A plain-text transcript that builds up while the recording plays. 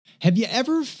Have you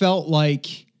ever felt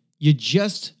like you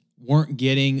just weren't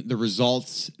getting the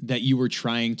results that you were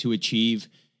trying to achieve?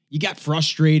 You got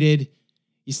frustrated.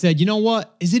 You said, you know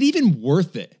what? Is it even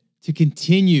worth it to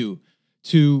continue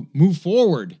to move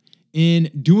forward in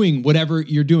doing whatever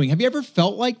you're doing? Have you ever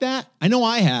felt like that? I know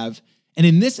I have. And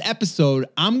in this episode,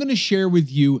 I'm going to share with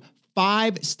you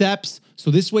 5 steps. So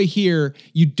this way here,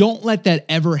 you don't let that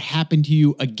ever happen to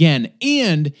you again.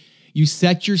 And you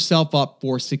set yourself up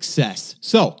for success.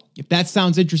 So if that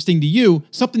sounds interesting to you,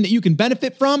 something that you can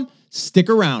benefit from, stick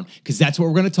around because that's what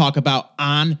we're going to talk about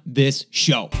on this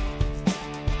show.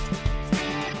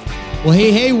 Well,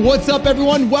 hey, what's up,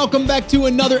 everyone? Welcome back to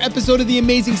another episode of the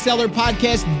Amazing Seller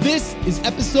Podcast. This is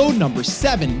episode number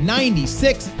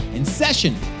 796 and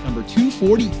session number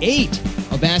 248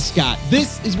 of Ask Scott.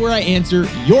 This is where I answer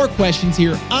your questions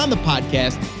here on the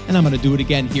podcast, and I'm going to do it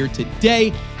again here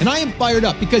today. And I am fired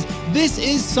up because this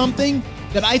is something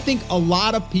that I think a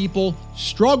lot of people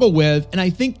struggle with, and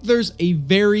I think there's a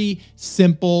very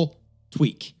simple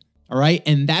tweak. All right.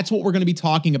 And that's what we're going to be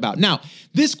talking about. Now,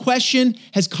 this question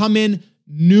has come in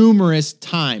numerous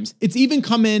times. It's even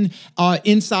come in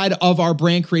inside of our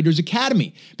Brand Creators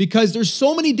Academy because there's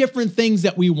so many different things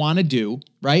that we want to do,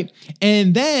 right?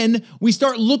 And then we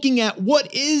start looking at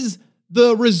what is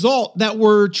the result that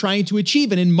we're trying to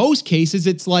achieve. And in most cases,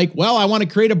 it's like, well, I want to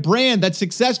create a brand that's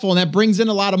successful and that brings in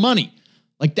a lot of money.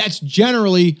 Like that's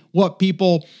generally what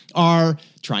people are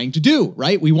trying to do,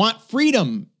 right? We want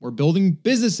freedom. We're building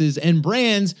businesses and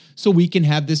brands so we can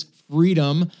have this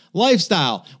freedom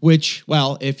lifestyle, which,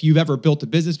 well, if you've ever built a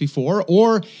business before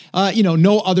or,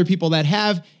 know other people that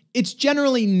have, it's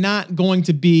generally not going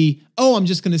to be, oh, I'm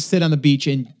just going to sit on the beach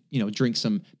and, drink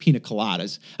some pina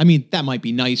coladas. I mean, that might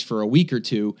be nice for a week or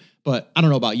two, but I don't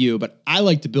know about you, but I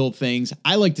like to build things.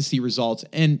 I like to see results.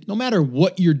 And no matter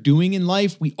what you're doing in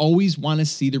life, we always want to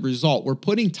see the result. We're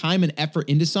putting time and effort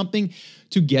into something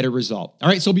to get a result. All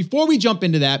right. So before we jump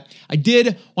into that, I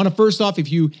did want to first off,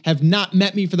 if you have not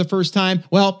met me for the first time,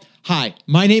 well, hi,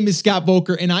 my name is Scott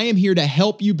Volker, and I am here to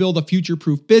help you build a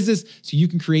future-proof business so you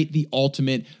can create the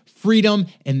ultimate freedom,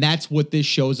 and that's what this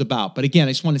show is about. But again,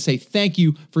 I just want to say thank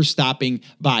you for stopping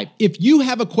by. If you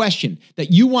have a question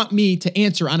that you want me to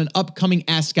answer on an upcoming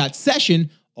Ask Scott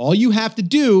session, all you have to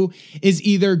do is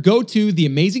either go to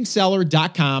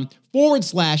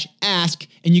theamazingseller.com/ask,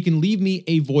 and you can leave me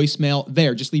a voicemail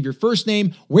there. Just leave your first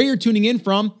name, where you're tuning in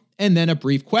from, and then a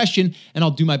brief question, and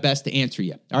I'll do my best to answer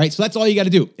you. All right, so that's all you got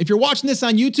to do. If you're watching this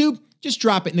on YouTube, just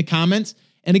drop it in the comments.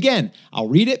 And again, I'll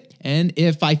read it. And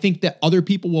if I think that other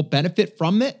people will benefit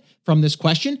from this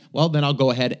question, well, then I'll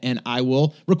go ahead and I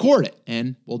will record it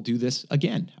and we'll do this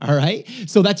again. All right.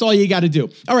 So that's all you got to do.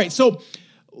 All right. So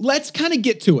let's kind of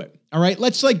get to it. All right.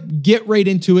 Let's get right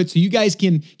into it so you guys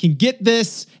can get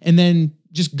this and then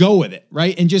just go with it.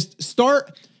 Right. And just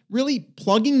start really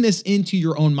plugging this into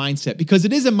your own mindset because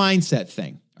it is a mindset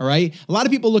thing. All right. A lot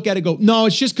of people look at it and go, no,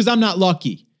 it's just because I'm not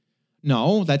lucky.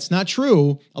 No, that's not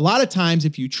true. A lot of times,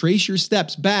 if you trace your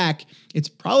steps back, it's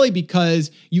probably because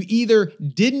you either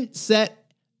didn't set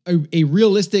a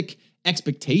realistic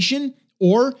expectation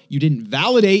or you didn't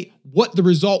validate what the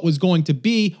result was going to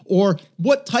be or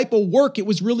what type of work it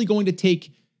was really going to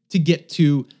take to get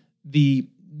to the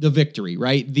victory,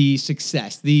 right? The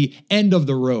success, the end of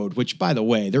the road, which by the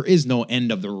way, there is no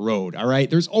end of the road. All right.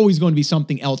 There's always going to be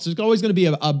something else. There's always going to be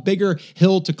a bigger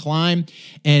hill to climb.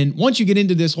 And once you get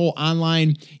into this whole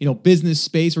online, business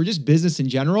space or just business in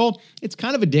general, it's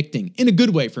kind of addicting in a good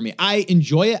way for me. I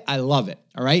enjoy it. I love it.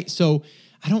 All right. So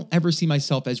I don't ever see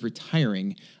myself as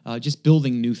retiring, just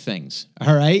building new things.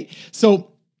 All right.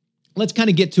 So let's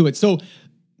kind of get to it. So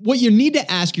what you need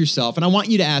to ask yourself, and I want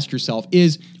you to ask yourself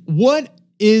is what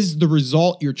is the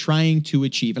result you're trying to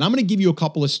achieve? And I'm going to give you a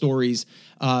couple of stories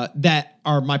that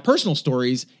are my personal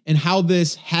stories and how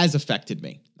this has affected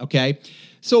me, okay?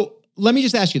 So let me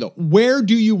just ask you though, where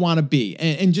do you want to be?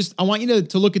 And just, I want you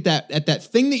to look at that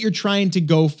thing that you're trying to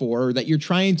go for, or that you're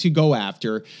trying to go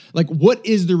after, like what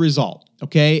is the result,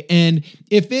 okay? And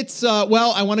if it's, I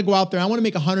want to go out there, I want to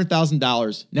make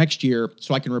 $100,000 next year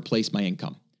so I can replace my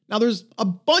income. Now, there's a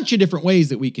bunch of different ways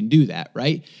that we can do that,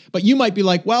 right? But you might be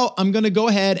like, well, I'm going to go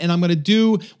ahead and I'm going to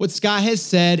do what Scott has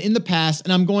said in the past,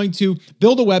 and I'm going to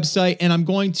build a website and I'm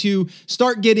going to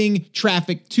start getting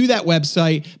traffic to that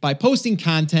website by posting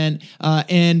content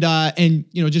and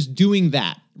just doing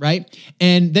that, right?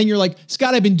 And then you're like,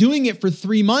 Scott, I've been doing it for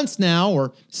 3 months now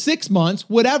or 6 months,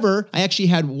 whatever. I actually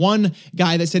had one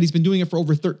guy that said he's been doing it for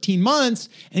over 13 months,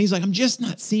 and he's like, I'm just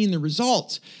not seeing the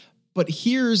results. But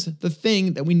here's the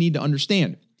thing that we need to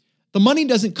understand. the money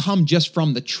doesn't come just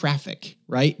from the traffic,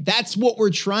 right? That's what we're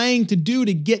trying to do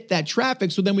to get that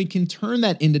traffic so then we can turn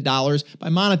that into dollars by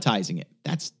monetizing it.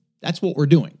 That's what we're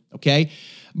doing, okay?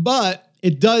 But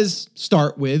it does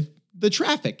start with the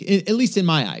traffic, at least in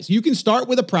my eyes. You can start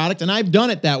with a product, and I've done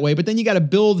it that way, but then you got to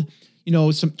build,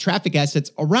 some traffic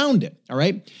assets around it, all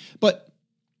right? But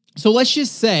so let's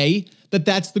just say that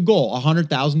that's the goal,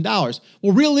 $100,000.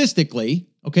 Well, realistically,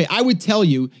 okay, I would tell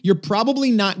you, you're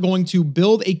probably not going to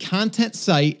build a content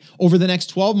site over the next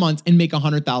 12 months and make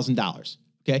 $100,000,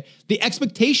 okay? The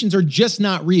expectations are just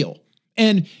not real.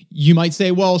 And you might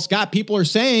say, well, Scott, people are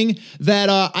saying that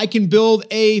I can build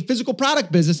a physical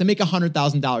product business and make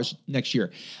 $100,000 next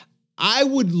year. I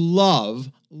would love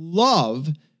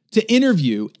to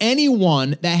interview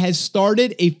anyone that has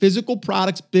started a physical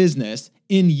products business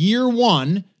in year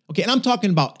one. Okay, and I'm talking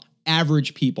about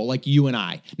average people like you and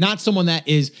I, not someone that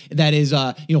is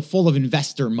full of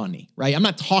investor money, right? I'm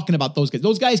not talking about those guys.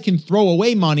 Those guys can throw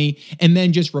away money and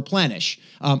then just replenish.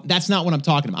 That's not what I'm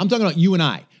talking about. I'm talking about you and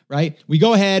I, right? We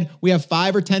go ahead, we have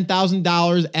 $5,000 or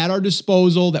 $10,000 at our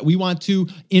disposal that we want to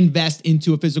invest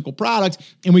into a physical product,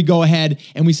 and we go ahead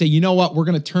and we say, you know what, we're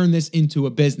going to turn this into a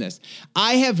business.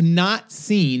 I have not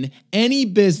seen any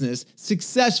business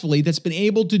successfully that's been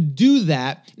able to do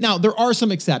that. Now, there are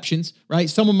some exceptions, right?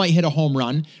 Someone might hit a home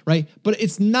run, right? But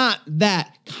it's not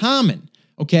that common,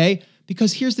 okay?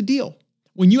 Because here's the deal.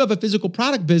 When you have a physical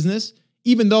product business,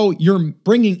 even though you're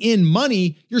bringing in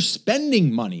money, you're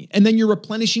spending money, and then you're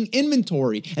replenishing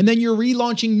inventory, and then you're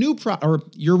relaunching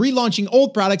you're relaunching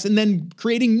old products and then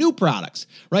creating new products,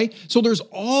 right? So there's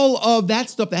all of that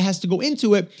stuff that has to go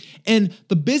into it. And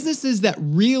the businesses that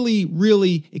really,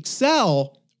 really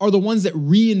excel are the ones that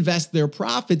reinvest their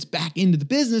profits back into the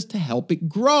business to help it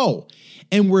grow.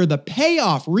 And where the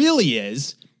payoff really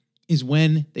is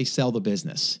when they sell the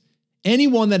business.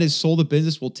 Anyone that has sold a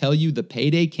business will tell you the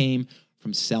payday came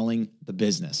from selling the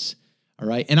business. All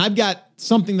right. And I've got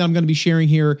something that I'm going to be sharing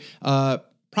here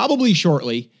probably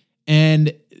shortly.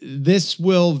 And this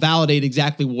will validate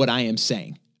exactly what I am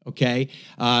saying. Okay.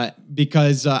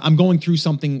 Because I'm going through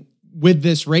something with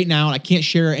this right now. And I can't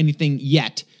share anything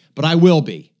yet, but I will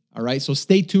be. All right. So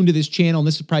stay tuned to this channel. And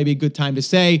this would probably be a good time to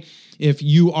say, if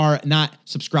you are not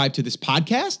subscribed to this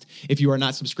podcast, if you are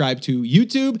not subscribed to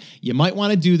YouTube, you might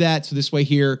want to do that. So this way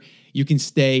here, you can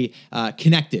stay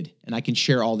connected and I can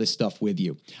share all this stuff with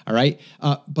you. All right.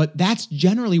 But that's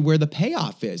generally where the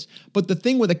payoff is. But the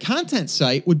thing with a content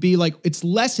site would be like, it's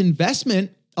less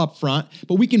investment up front,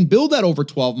 but we can build that over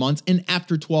 12 months. And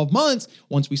after 12 months,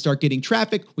 once we start getting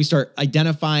traffic, we start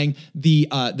identifying the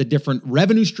different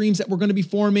revenue streams that we're going to be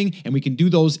forming, and we can do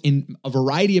those in a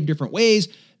variety of different ways.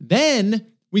 Then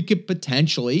we could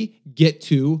potentially get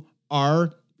to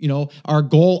our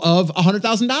goal of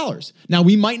 $100,000. Now,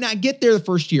 we might not get there the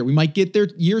first year. We might get there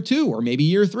year 2 or maybe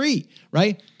year 3,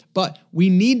 right? But we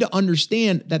need to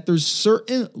understand that there's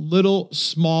certain little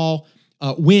small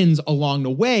wins along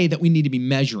the way that we need to be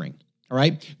measuring, all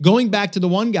right? Going back to the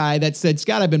one guy that said,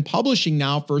 Scott, I've been publishing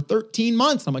now for 13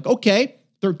 months. I'm like, okay,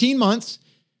 13 months.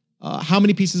 How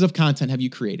many pieces of content have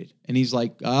you created? And he's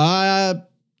like,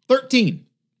 13,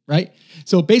 right?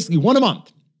 So basically 1 a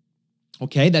month.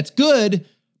 Okay, that's good.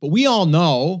 But we all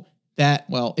know that,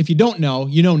 well, if you don't know,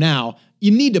 you know now, you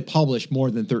need to publish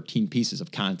more than 13 pieces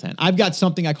of content. I've got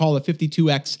something I call the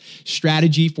 52X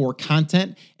strategy for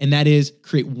content, and that is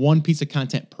create 1 piece of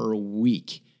content per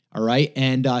week. All right.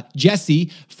 And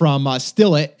Jesse from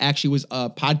Still It actually was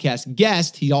a podcast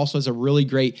guest. He also has a really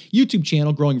great YouTube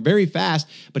channel growing very fast,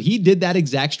 but he did that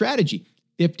exact strategy,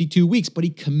 52 weeks, but he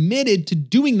committed to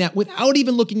doing that without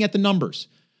even looking at the numbers.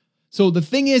 So the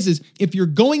thing is if you're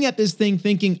going at this thing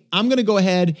thinking, I'm going to go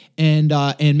ahead and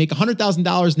make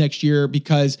 $100,000 next year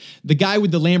because the guy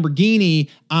with the Lamborghini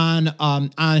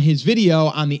on his video,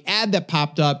 on the ad that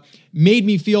popped up, made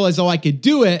me feel as though I could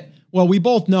do it. Well, we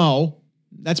both know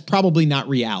that's probably not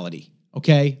reality.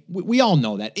 Okay. We all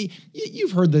know that.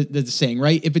 You've heard the saying,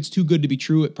 right? If it's too good to be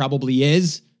true, it probably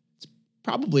is. It's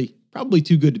probably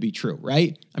too good to be true,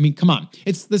 right? I mean, come on.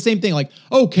 It's the same thing. Like,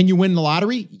 oh, can you win the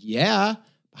lottery? Yeah.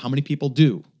 How many people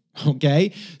do?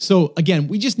 Okay. So again,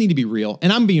 we just need to be real,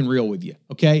 and I'm being real with you.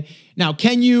 Okay. Now,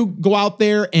 can you go out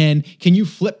there and can you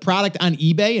flip product on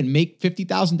eBay and make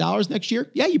 $50,000 next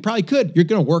year? Yeah, you probably could. You're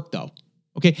going to work though.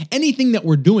 Okay. Anything that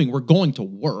we're doing, we're going to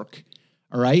work.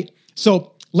 All right.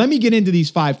 So let me get into these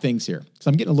 5 things here.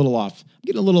 So I'm getting a little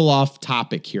off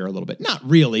topic here a little bit. Not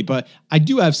really, but I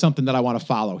do have something that I want to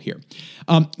follow here.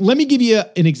 Let me give you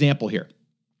an example here.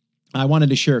 I wanted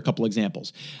to share a couple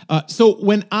examples. So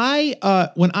when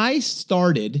I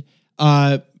started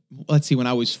let's see, when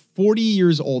I was 40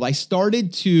 years old, I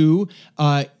started to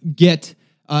get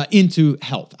into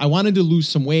health. I wanted to lose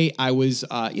some weight. I was,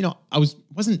 I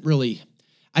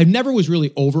never was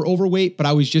really overweight, but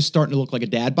I was just starting to look like a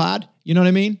dad bod. You know what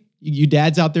I mean? You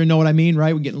dads out there know what I mean,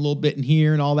 right? We're getting a little bit in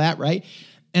here and all that, right?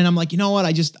 And I'm like, you know what?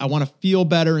 I want to feel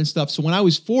better and stuff. So when I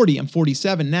was 40, I'm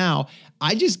 47 now,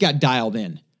 I just got dialed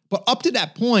in. But up to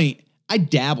that point, I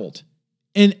dabbled.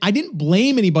 And I didn't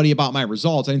blame anybody about my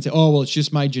results. I didn't say, oh, well, it's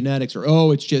just my genetics, or,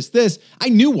 oh, it's just this. I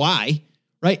knew why,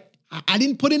 right? I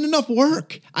didn't put in enough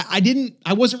work. I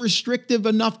wasn't restrictive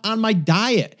enough on my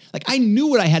diet. Like, I knew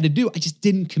what I had to do. I just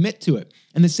didn't commit to it.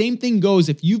 And the same thing goes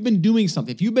if you've been doing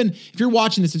something. If you're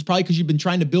watching this, it's probably because you've been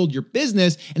trying to build your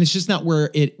business and it's just not where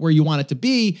you want it to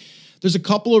be. There's a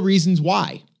couple of reasons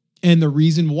why. And the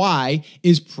reason why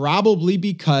is probably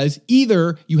because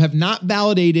either you have not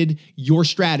validated your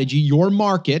strategy, your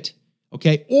market,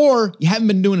 okay, or you haven't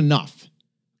been doing enough,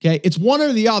 okay? It's one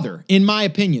or the other, in my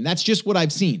opinion. That's just what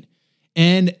I've seen.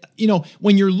 And,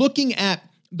 when you're looking at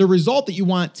the result that you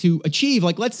want to achieve,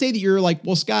 like, let's say that you're like,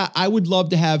 well, Scott, I would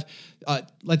love to have,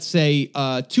 let's say,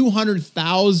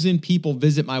 200,000 people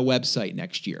visit my website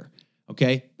next year,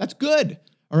 okay? That's good,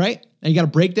 all right? Now you got to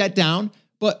break that down.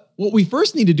 But what we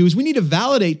first need to do is we need to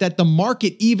validate that the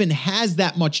market even has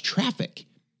that much traffic,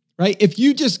 right? If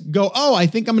you just go, oh, I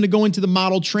think I'm going to go into the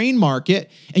model train market,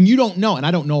 and you don't know, and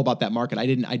I don't know about that market. I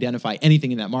didn't identify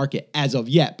anything in that market as of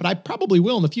yet, but I probably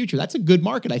will in the future. That's a good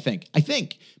market, I think,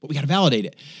 but we got to validate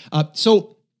it.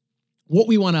 So what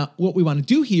we want to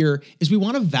do here is we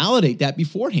want to validate that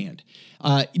beforehand,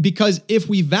 because if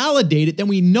we validate it, then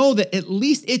we know that at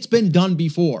least it's been done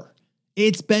before.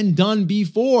 It's been done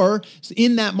before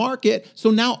in that market.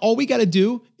 So now all we got to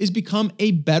do is become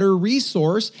a better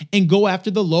resource and go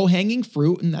after the low-hanging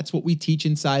fruit. And that's what we teach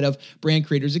inside of Brand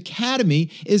Creators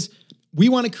Academy is we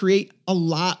want to create a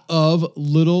lot of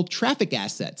little traffic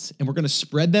assets, and we're going to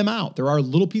spread them out. There are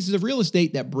little pieces of real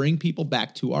estate that bring people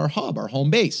back to our hub, our home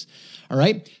base. All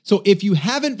right. So if you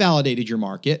haven't validated your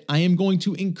market, I am going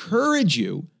to encourage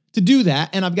you to do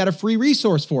that. And I've got a free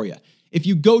resource for you. If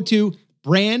you go to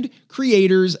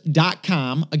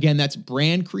brandcreators.com. Again, that's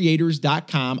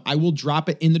brandcreators.com. I will drop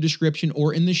it in the description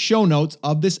or in the show notes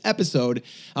of this episode.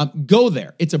 Go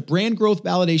there. It's a brand growth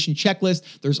validation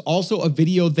checklist. There's also a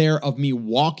video there of me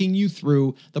walking you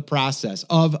through the process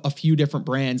of a few different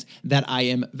brands that I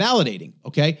am validating.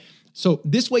 Okay. So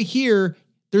this way here,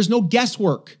 there's no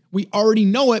guesswork. We already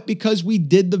know it because we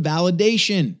did the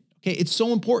validation. Okay. It's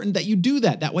so important that you do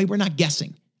that. That way we're not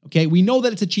guessing. Okay. We know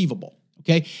that it's achievable.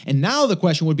 Okay. And now the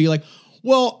question would be like,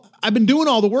 well, I've been doing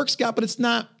all the work, Scott, but it's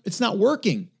not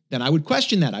working. Then I would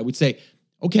question that. I would say,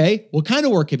 okay, what kind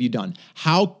of work have you done?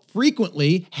 How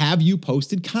frequently have you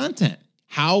posted content?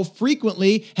 How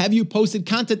frequently have you posted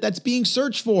content that's being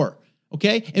searched for?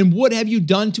 Okay. And what have you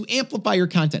done to amplify your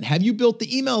content? Have you built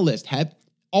the email list? Have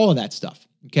all of that stuff.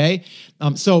 Okay.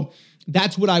 So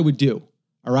that's what I would do.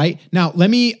 All right. Now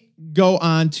let me go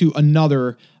on to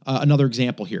another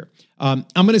example here. I'm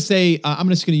just going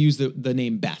to use the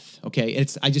name Beth. Okay.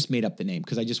 I just made up the name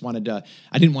because I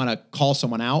didn't want to call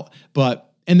someone out,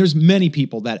 and there's many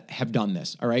people that have done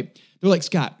this. All right. They're like,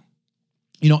 Scott,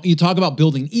 you talk about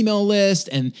building an email list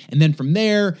and then from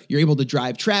there, you're able to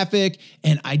drive traffic.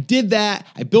 And I did that.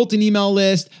 I built an email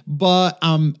list, but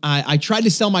I tried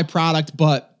to sell my product,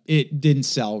 but it didn't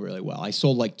sell really well. I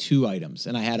sold like 2 items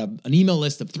and I had an email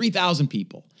list of 3,000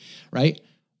 people, right?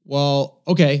 Well,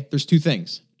 okay, there's 2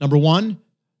 things. Number 1,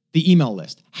 the email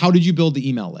list. How did you build the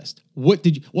email list? Well,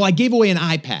 I gave away an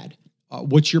iPad.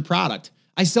 What's your product?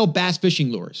 I sell bass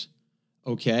fishing lures.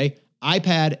 Okay,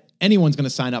 iPad, anyone's going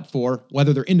to sign up for,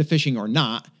 whether they're into fishing or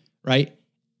not, right?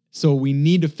 So we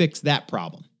need to fix that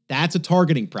problem. That's a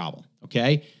targeting problem.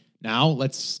 Okay, now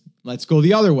let's go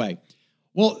the other way.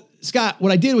 Well, Scott,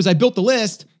 what I did was I built the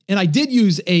list and I did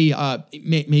use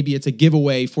maybe it's a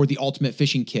giveaway for the ultimate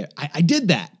fishing kit. I did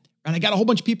that. And I got a whole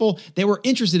bunch of people that were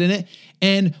interested in it.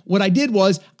 And what I did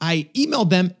was I emailed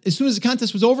them as soon as the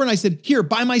contest was over and I said, here,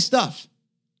 buy my stuff.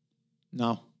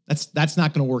 No, that's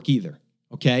not going to work either.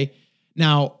 Okay.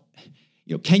 Now,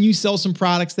 can you sell some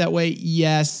products that way?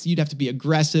 Yes, you'd have to be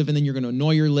aggressive and then you're going to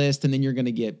annoy your list and then you're going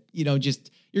to get, you're going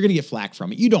to get flack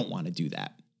from it. You don't want to do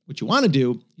that. What you want to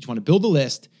do is you want to build a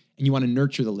list and you want to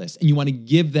nurture the list and you want to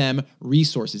give them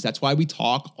resources. That's why we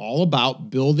talk all about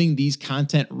building these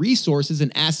content resources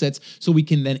and assets so we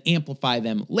can then amplify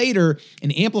them later.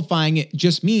 And amplifying it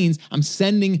just means I'm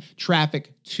sending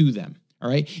traffic to them. All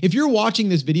right. If you're watching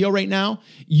this video right now,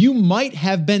 you might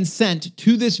have been sent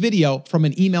to this video from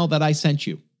an email that I sent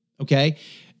you. Okay.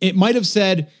 It might have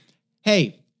said,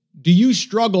 hey, do you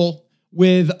struggle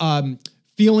with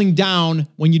feeling down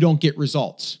when you don't get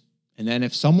results. And then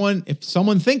if someone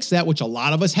thinks that, which a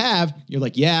lot of us have, you're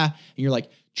like, yeah. And you're like,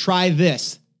 try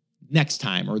this next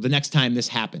time, or the next time this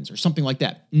happens, or something like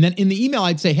that. And then in the email,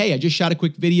 I'd say, hey, I just shot a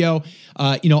quick video,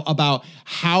 about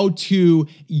how to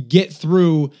get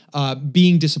through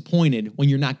being disappointed when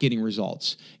you're not getting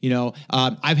results.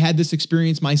 I've had this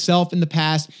experience myself in the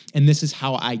past, and this is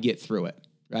how I get through it.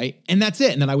 Right? And that's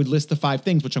it. And then I would list the 5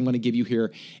 things, which I'm going to give you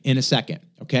here in a second.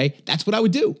 Okay. That's what I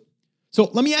would do. So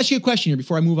let me ask you a question here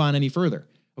before I move on any further.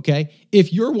 Okay.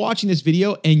 If you're watching this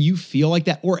video and you feel like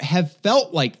that, or have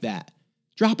felt like that,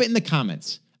 drop it in the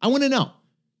comments. I want to know.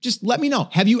 Just let me know.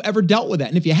 Have you ever dealt with that?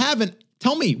 And if you haven't,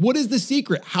 tell me, what is the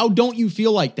secret? How don't you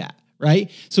feel like that?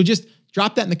 Right? So just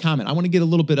drop that in the comment. I want to get a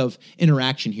little bit of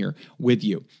interaction here with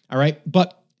you. All right.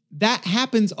 But that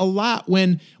happens a lot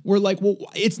when we're like, well,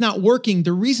 it's not working.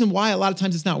 The reason why a lot of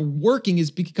times it's not working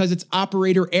is because it's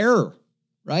operator error,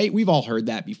 right? We've all heard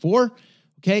that before,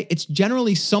 okay? It's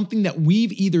generally something that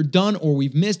we've either done or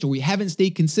we've missed or we haven't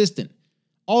stayed consistent.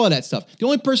 All of that stuff. The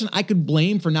only person I could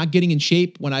blame for not getting in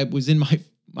shape when I was in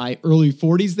my early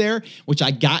 40s there, which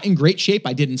I got in great shape.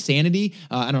 I did Insanity.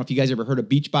 I don't know if you guys ever heard of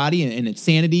Beachbody and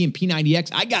Insanity and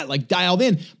P90X. I got like dialed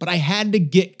in, but I had to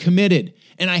get committed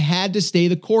and I had to stay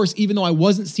the course, even though I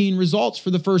wasn't seeing results for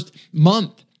the first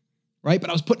month, right? But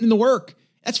I was putting in the work.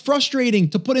 That's frustrating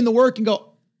to put in the work and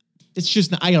go, it's just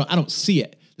not, I don't see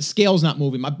it. The scale's not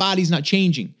moving. My body's not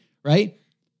changing, right?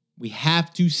 We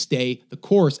have to stay the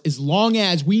course as long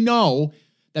as we know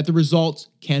that the results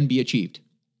can be achieved.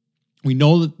 We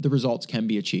know that the results can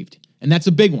be achieved. And that's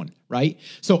a big one, right?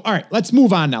 So, all right, let's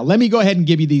move on now. Let me go ahead and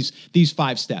give you these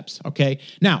 5 steps, okay?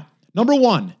 Now, number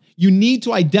 1, you need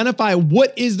to identify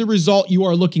what is the result you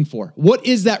are looking for. What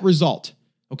is that result,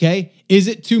 okay? Is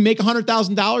it to make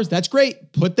 $100,000? That's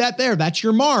great. Put that there. That's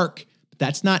your mark. But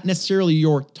that's not necessarily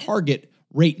your target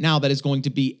right now that is going to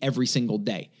be every single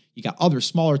day. You got other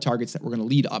smaller targets that we're going to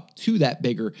lead up to that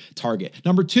bigger target.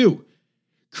 Number 2,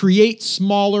 create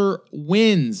smaller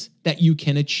wins that you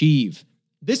can achieve.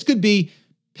 This could be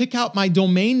pick out my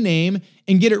domain name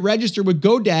and get it registered with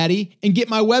GoDaddy and get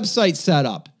my website set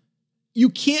up. You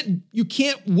can't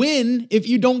win if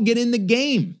you don't get in the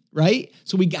game, right?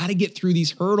 So we got to get through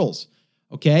these hurdles,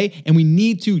 okay? And we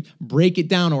need to break it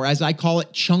down, or as I call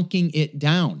it, chunking it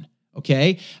down,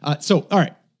 okay? All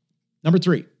right, number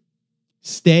 3,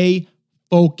 stay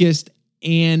focused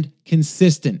and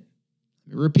consistent.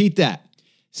 Let me repeat that.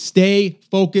 Stay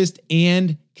focused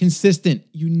and consistent.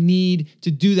 You need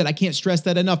to do that. I can't stress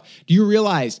that enough. Do you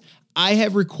realize I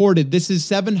have recorded, this is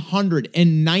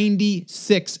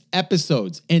 796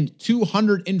 episodes and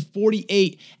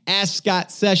 248 Ask Scott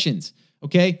sessions,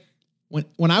 okay?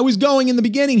 When I was going in the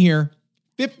beginning here,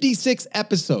 56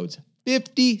 episodes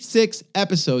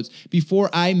before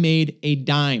I made a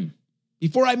dime.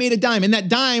 And that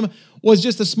dime was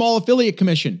just a small affiliate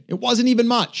commission. It wasn't even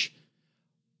much.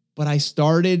 But I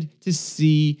started to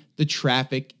see the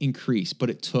traffic increase, but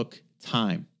it took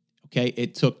time. Okay,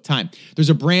 it took time. There's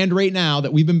a brand right now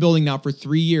that we've been building now for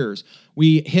 3 years.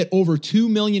 We hit over 2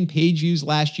 million page views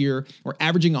last year. We're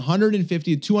averaging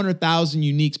 150 to 200,000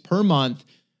 uniques per month,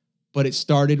 but it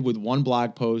started with 1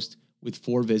 blog post with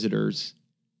 4 visitors,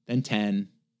 then 10,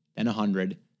 then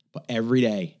 100, but every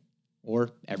day or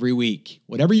every week,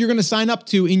 whatever you're going to sign up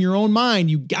to in your own mind,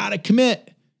 you got to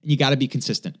commit and you got to be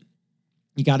consistent.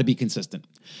 You got to be consistent.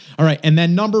 All right. And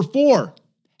then number 4,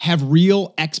 have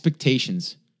real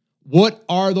expectations. What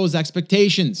are those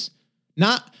expectations?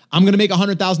 Not, I'm going to make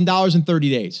 $100,000 in 30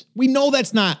 days. We know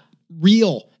that's not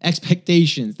real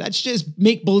expectations. That's just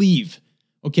make believe.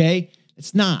 Okay.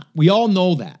 It's not. We all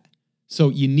know that. So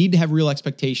you need to have real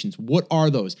expectations. What are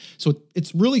those? So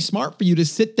it's really smart for you to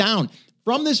sit down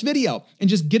from this video and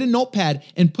just get a notepad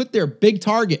and put their big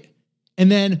target. And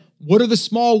then what are the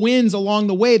small wins along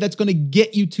the way that's going to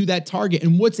get you to that target?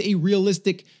 And what's a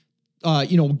realistic,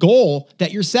 goal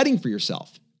that you're setting for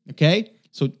yourself? Okay.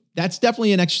 So that's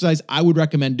definitely an exercise I would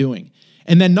recommend doing.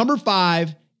 And then number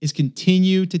 5 is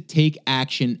continue to take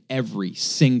action every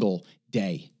single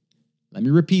day. Let me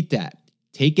repeat that.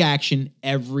 Take action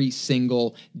every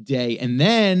single day. And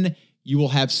then you will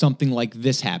have something like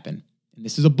this happen. And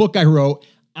this is a book I wrote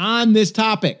on this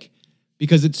topic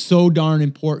because it's so darn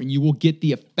important. You will get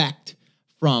the effect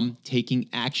from taking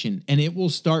action, and it will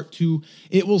start to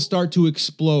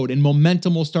explode, and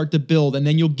momentum will start to build, and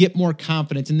then you'll get more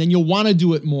confidence, and then you'll want to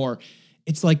do it more.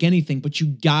 It's like anything, but you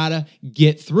gotta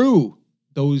get through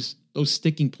those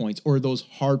sticking points or those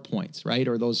hard points, right?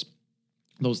 Or those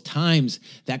times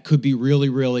that could be really,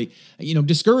 really,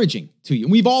 discouraging to you.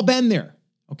 And we've all been there,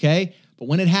 okay? But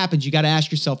when it happens, you got to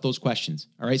ask yourself those questions.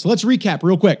 All right. So let's recap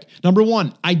real quick. Number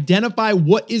 1, identify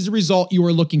what is the result you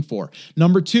are looking for.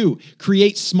 Number 2,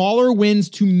 create smaller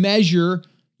wins to measure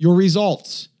your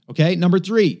results. Okay. Number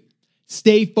 3,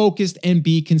 stay focused and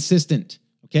be consistent.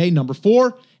 Okay. Number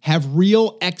 4, have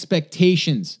real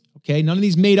expectations. Okay. None of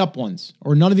these made up ones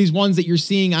or none of these ones that you're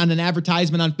seeing on an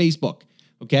advertisement on Facebook.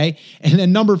 Okay. And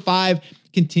then number 5,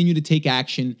 continue to take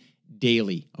action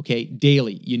daily. Okay.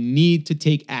 Daily. You need to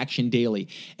take action daily.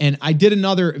 And I did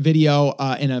another video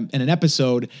in an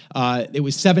episode. It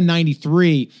was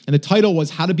 793. And the title was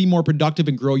How to Be More Productive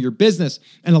and Grow Your Business.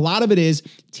 And a lot of it is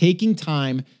taking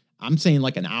time, I'm saying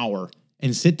like an hour,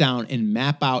 and sit down and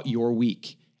map out your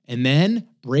week. And then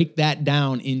break that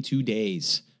down into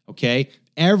days. Okay.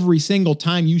 Every single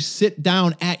time you sit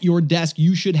down at your desk,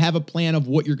 you should have a plan of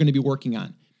what you're going to be working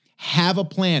on. Have a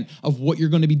plan of what you're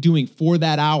going to be doing for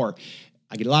that hour.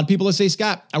 I get a lot of people that say,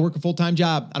 Scott, I work a full-time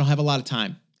job. I don't have a lot of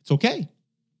time. It's okay.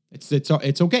 It's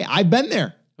okay. I've been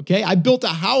there. Okay. I built a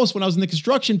house when I was in the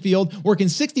construction field, working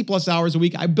 60 plus hours a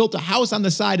week. I built a house on the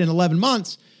side in 11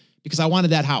 months because I wanted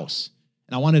that house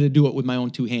and I wanted to do it with my own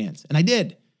 2 hands. And I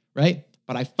did, right?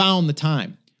 But I found the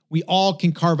time. We all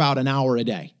can carve out an hour a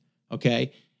day.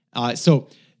 Okay. So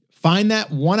find that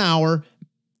 1 hour.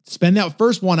 Spend that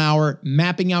first 1 hour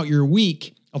mapping out your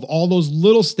week of all those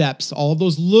little steps, all of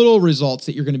those little results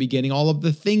that you're going to be getting, all of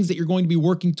the things that you're going to be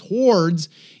working towards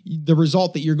the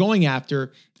result that you're going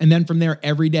after. And then from there,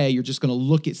 every day, you're just going to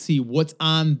look at, see what's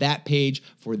on that page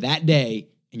for that day,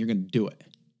 and you're going to do it.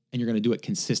 And you're going to do it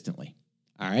consistently.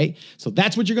 All right. So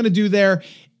that's what you're going to do there.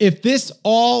 If this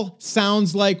all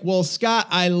sounds like, well, Scott,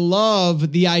 I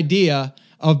love the idea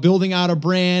of building out a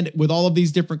brand with all of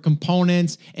these different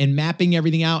components and mapping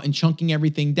everything out and chunking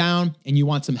everything down, and you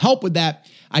want some help with that,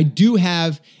 I do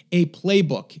have a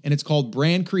playbook, and it's called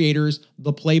Brand Creators,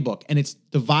 the Playbook, and it's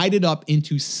divided up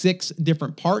into 6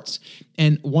 different parts.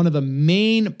 And one of the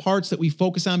main parts that we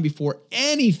focus on before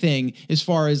anything, as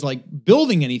far as like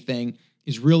building anything,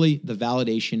 is really the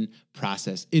validation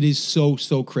process. It is so,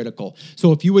 so critical.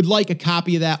 So if you would like a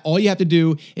copy of that, all you have to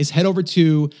do is head over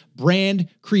to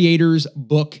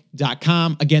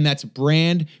brandcreatorsbook.com. Again, that's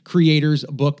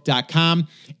brandcreatorsbook.com.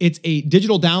 It's a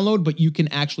digital download, but you can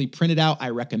actually print it out. I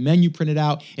recommend you print it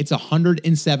out. It's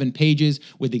 107 pages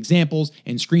with examples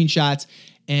and screenshots,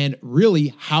 and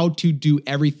really how to do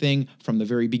everything from the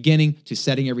very beginning to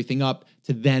setting everything up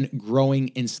to then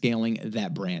growing and scaling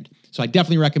that brand. So I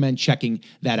definitely recommend checking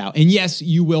that out. And yes,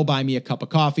 you will buy me a cup of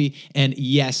coffee. And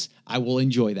yes, I will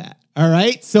enjoy that. All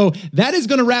right. So that is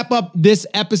going to wrap up this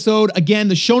episode. Again,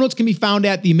 the show notes can be found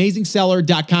at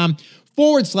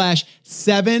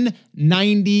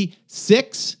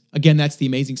theamazingseller.com/796. Again, that's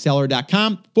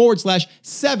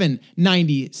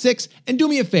theamazingseller.com/796. And do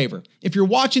me a favor. If you're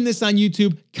watching this on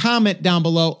YouTube, comment down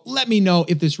below. Let me know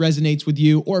if this resonates with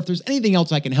you or if there's anything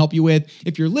else I can help you with.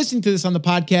 If you're listening to this on the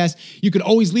podcast, you could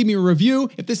always leave me a review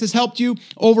if this has helped you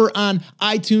over on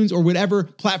iTunes or whatever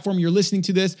platform you're listening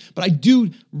to this. But I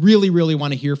do really, really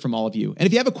want to hear from all of you. And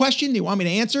if you have a question that you want me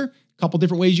to answer, couple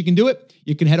different ways you can do it.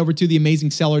 You can head over to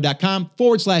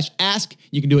theamazingseller.com/ask.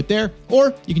 You can do it there,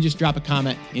 or you can just drop a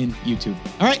comment in YouTube.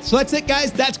 All right, so that's it,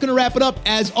 guys. That's going to wrap it up.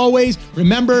 As always,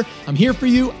 remember, I'm here for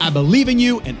you. I believe in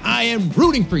you, and I am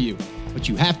rooting for you. But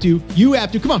you have to,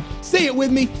 come on, say it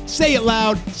with me, say it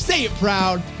loud, say it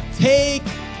proud, take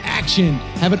action.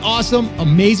 Have an awesome,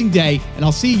 amazing day, and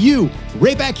I'll see you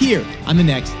right back here on the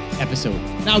next episode.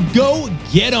 Now go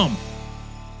get them.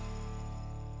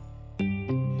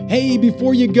 Hey,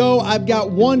 before you go, I've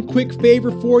got one quick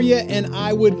favor for you, and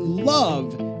I would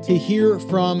love to hear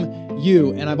from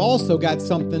you. And I've also got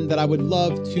something that I would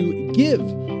love to give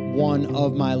one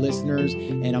of my listeners,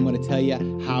 and I'm going to tell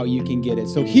you how you can get it.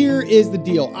 So here is the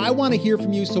deal. I want to hear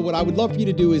from you. So what I would love for you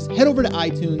to do is head over to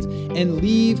iTunes and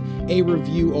leave a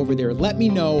review over there. Let me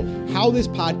know how this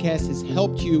podcast has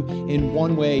helped you in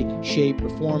one way, shape, or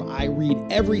form. I read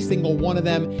every single one of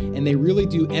them, and they really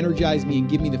do energize me and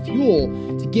give me the fuel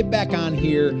to get back on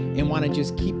here and want to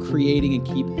just keep creating and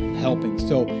keep helping.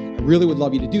 So I really would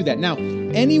love you to do that. Now,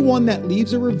 anyone that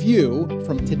leaves a review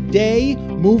from today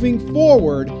moving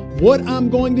forward, what I'm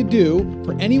going to do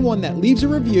for anyone that leaves a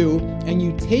review and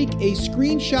you take a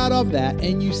screenshot of that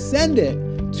and you send it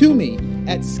to me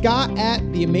at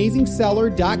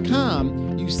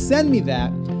scott@theamazingseller.com, you send me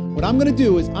that. What I'm going to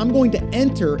do is I'm going to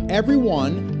enter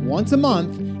everyone once a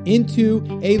month into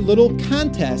a little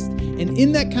contest. And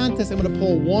in that contest, I'm going to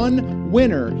pull one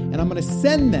winner and I'm going to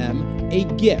send them a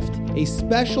gift, a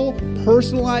special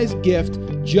personalized gift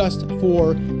just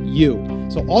for you.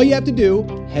 So all you have to do,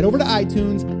 head over to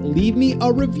iTunes, leave me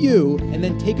a review, and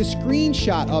then take a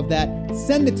screenshot of that,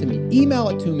 send it to me, email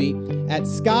it to me at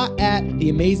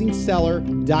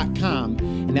scott@theamazingseller.com.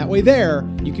 And that way there,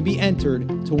 you can be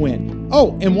entered to win.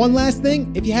 Oh, and one last thing,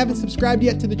 if you haven't subscribed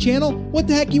yet to the channel, what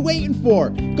the heck are you waiting for?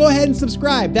 Go ahead and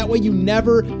subscribe. That way you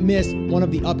never miss one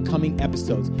of the upcoming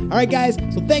episodes. All right, guys,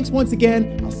 so thanks once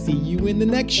again. I'll see you in the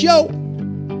next show.